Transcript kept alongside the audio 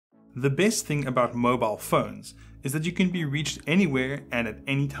The best thing about mobile phones is that you can be reached anywhere and at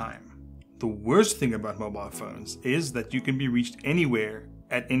any time. The worst thing about mobile phones is that you can be reached anywhere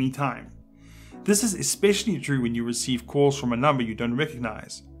at any time. This is especially true when you receive calls from a number you don't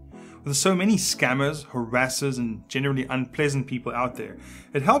recognize. With so many scammers, harassers, and generally unpleasant people out there,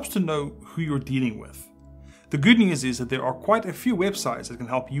 it helps to know who you're dealing with. The good news is that there are quite a few websites that can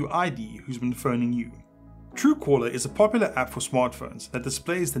help you ID who's been phoning you. Truecaller is a popular app for smartphones that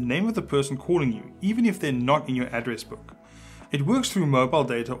displays the name of the person calling you, even if they're not in your address book. It works through mobile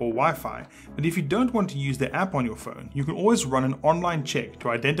data or Wi-Fi, but if you don't want to use the app on your phone, you can always run an online check to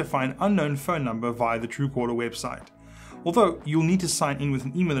identify an unknown phone number via the Truecaller website. Although you'll need to sign in with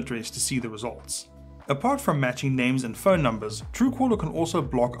an email address to see the results. Apart from matching names and phone numbers, Truecaller can also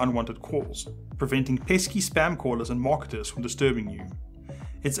block unwanted calls, preventing pesky spam callers and marketers from disturbing you.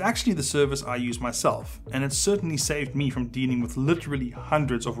 It's actually the service I use myself, and it's certainly saved me from dealing with literally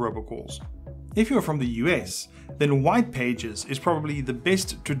hundreds of robocalls. If you're from the US, then White Pages is probably the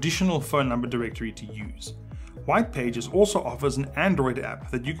best traditional phone number directory to use. White Pages also offers an Android app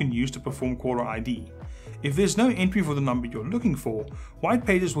that you can use to perform caller ID. If there's no entry for the number you're looking for, White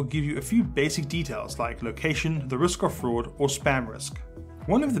Pages will give you a few basic details like location, the risk of fraud, or spam risk.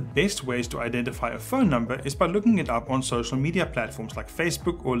 One of the best ways to identify a phone number is by looking it up on social media platforms like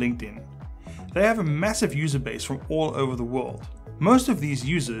Facebook or LinkedIn. They have a massive user base from all over the world. Most of these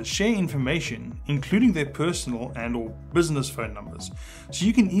users share information, including their personal and/or business phone numbers, so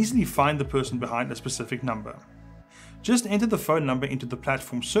you can easily find the person behind a specific number. Just enter the phone number into the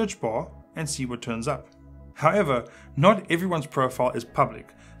platform search bar and see what turns up. However, not everyone's profile is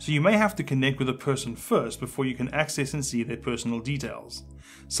public, so you may have to connect with a person first before you can access and see their personal details.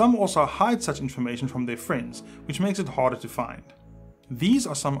 Some also hide such information from their friends, which makes it harder to find. These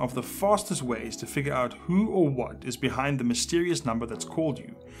are some of the fastest ways to figure out who or what is behind the mysterious number that's called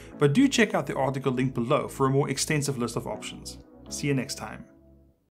you, but do check out the article linked below for a more extensive list of options. See you next time.